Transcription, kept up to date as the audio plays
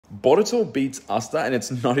Boruto beats Asta and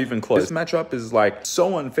it's not even close. This matchup is like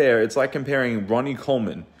so unfair. It's like comparing Ronnie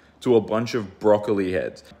Coleman to a bunch of broccoli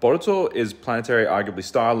heads. Boruto is planetary, arguably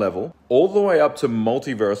star level, all the way up to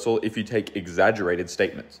multiversal if you take exaggerated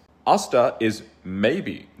statements. Asta is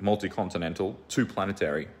maybe multi-continental to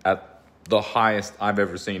planetary at the highest I've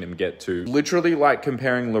ever seen him get to. Literally like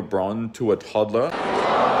comparing LeBron to a toddler.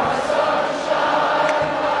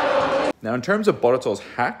 Now, in terms of Boruto's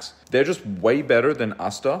hacks, they're just way better than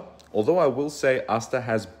Asta, although I will say Asta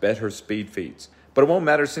has better speed feats. But it won't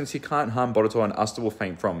matter since he can't harm Boruto and Asta will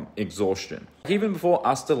faint from exhaustion. Even before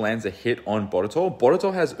Asta lands a hit on Boruto,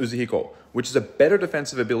 Boruto has Uzuhiko, which is a better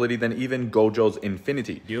defensive ability than even Gojo's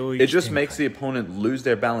Infinity. It just makes the opponent lose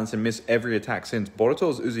their balance and miss every attack since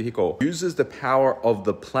Boruto's Uzuhiko uses the power of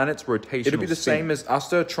the planet's rotation. It'd be the same as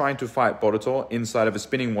Asta trying to fight Boruto inside of a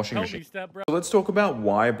spinning washing machine. So let's talk about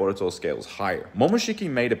why Boruto scales higher. Momoshiki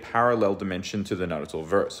made a parallel dimension to the Naruto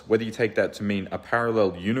verse. Whether you take that to mean a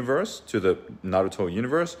parallel universe to the Naruto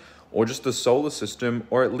universe, or just the solar system,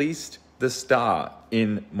 or at least the star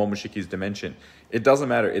in Momoshiki's dimension. It doesn't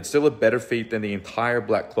matter, it's still a better feat than the entire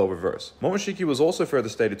Black Clover verse. Momoshiki was also further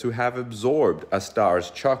stated to have absorbed a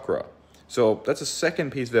star's chakra. So that's a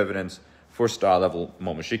second piece of evidence for star level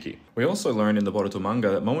Momoshiki. We also learn in the Boruto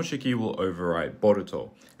manga that Momoshiki will override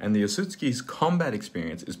Boruto, and the Osutsuki's combat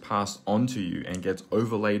experience is passed on to you and gets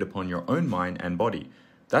overlaid upon your own mind and body.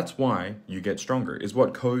 That's why you get stronger, is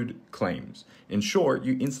what Code claims. In short,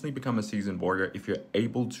 you instantly become a seasoned warrior if you're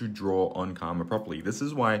able to draw on karma properly. This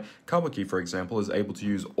is why Kawaki, for example, is able to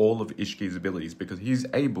use all of Ishiki's abilities, because he's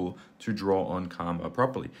able to draw on karma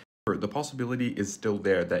properly. The possibility is still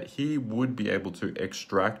there that he would be able to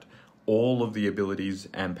extract all of the abilities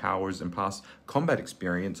and powers and past combat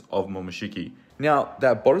experience of Momoshiki. Now,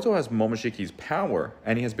 that Boruto has Momoshiki's power,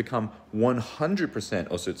 and he has become 100%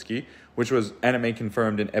 Osutsuki, which was anime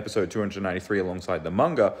confirmed in episode 293 alongside the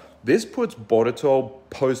manga, this puts Boruto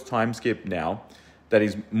post-time skip now, that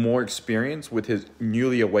he's more experienced with his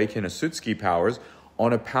newly awakened Osutsuki powers,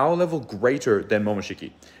 on a power level greater than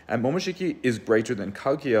Momoshiki. And Momoshiki is greater than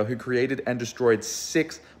Kaguya, who created and destroyed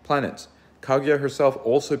 6 planets. Kaguya herself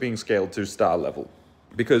also being scaled to star level.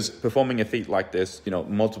 Because performing a feat like this,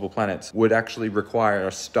 multiple planets, would actually require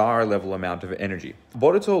a star level amount of energy.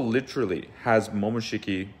 Boruto literally has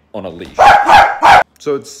Momoshiki on a leash.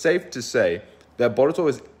 So it's safe to say that Boruto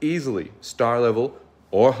is easily star level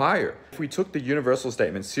or higher. If we took the universal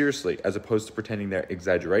statements seriously as opposed to pretending they're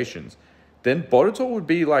exaggerations, then Boruto would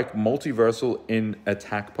be like multiversal in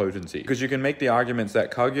attack potency. Because you can make the arguments that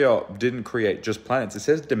Kaguya didn't create just planets, it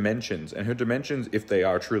says dimensions, and her dimensions, if they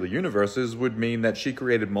are truly universes, would mean that she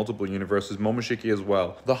created multiple universes, Momoshiki as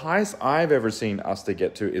well. The highest I've ever seen Asta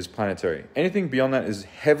get to is planetary. Anything beyond that is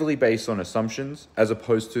heavily based on assumptions, as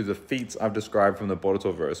opposed to the feats I've described from the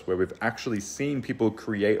Boruto verse, where we've actually seen people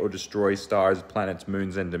create or destroy stars, planets,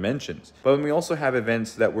 moons, and dimensions. But then we also have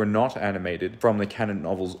events that were not animated from the canon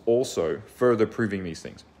novels also, further proving these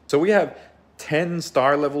things. So we have 10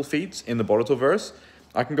 star level feats in the Boruto verse.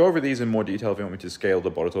 I can go over these in more detail if you want me to scale the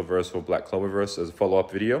Boruto verse or Black Clover verse as a follow-up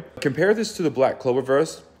video. Compare this to the Black Clover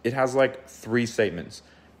verse. It has like 3 statements,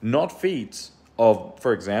 not feats of,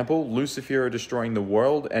 for example, Lucifer destroying the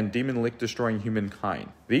world and Demon Lick destroying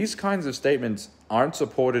humankind. These kinds of statements aren't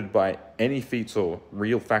supported by any feats or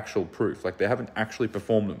real factual proof, like they haven't actually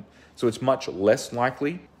performed them. So it's much less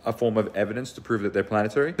likely a form of evidence to prove that they're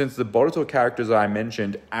planetary, since the Boruto characters I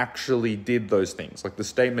mentioned actually did those things. Like the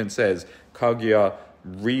statement says, Kaguya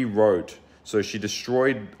rewrote, so she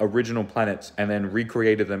destroyed original planets and then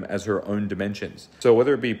recreated them as her own dimensions. So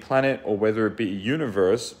whether it be planet or whether it be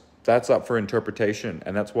universe, that's up for interpretation,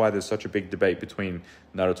 and that's why there's such a big debate between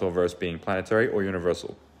Naruto verse being planetary or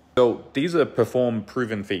universal. So these are performed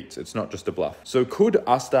proven feats, it's not just a bluff. So could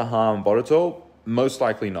Asta harm Boruto? Most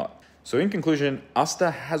likely not. So in conclusion, Asta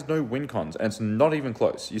has no win cons, and it's not even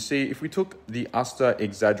close. You see, if we took the Asta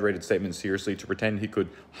exaggerated statement seriously to pretend he could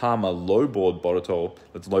harm a lowballed Boruto,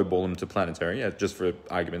 let's lowball him to planetary, just for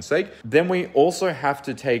argument's sake, then we also have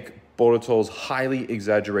to take Boruto's highly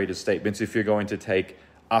exaggerated statements if you're going to take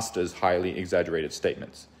Asta's highly exaggerated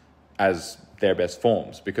statements as their best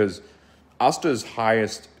forms, because Asta's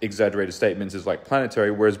highest exaggerated statements is like planetary,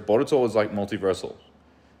 whereas Boruto is like multiversal.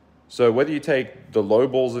 So whether you take the low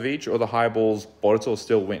balls of each or the high balls, Boruto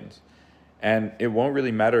still wins. And it won't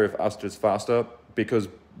really matter if Asta is faster, because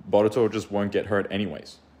Boruto just won't get hurt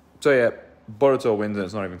anyways. So yeah, Boruto wins and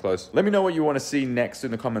it's not even close. Let me know what you want to see next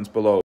in the comments below.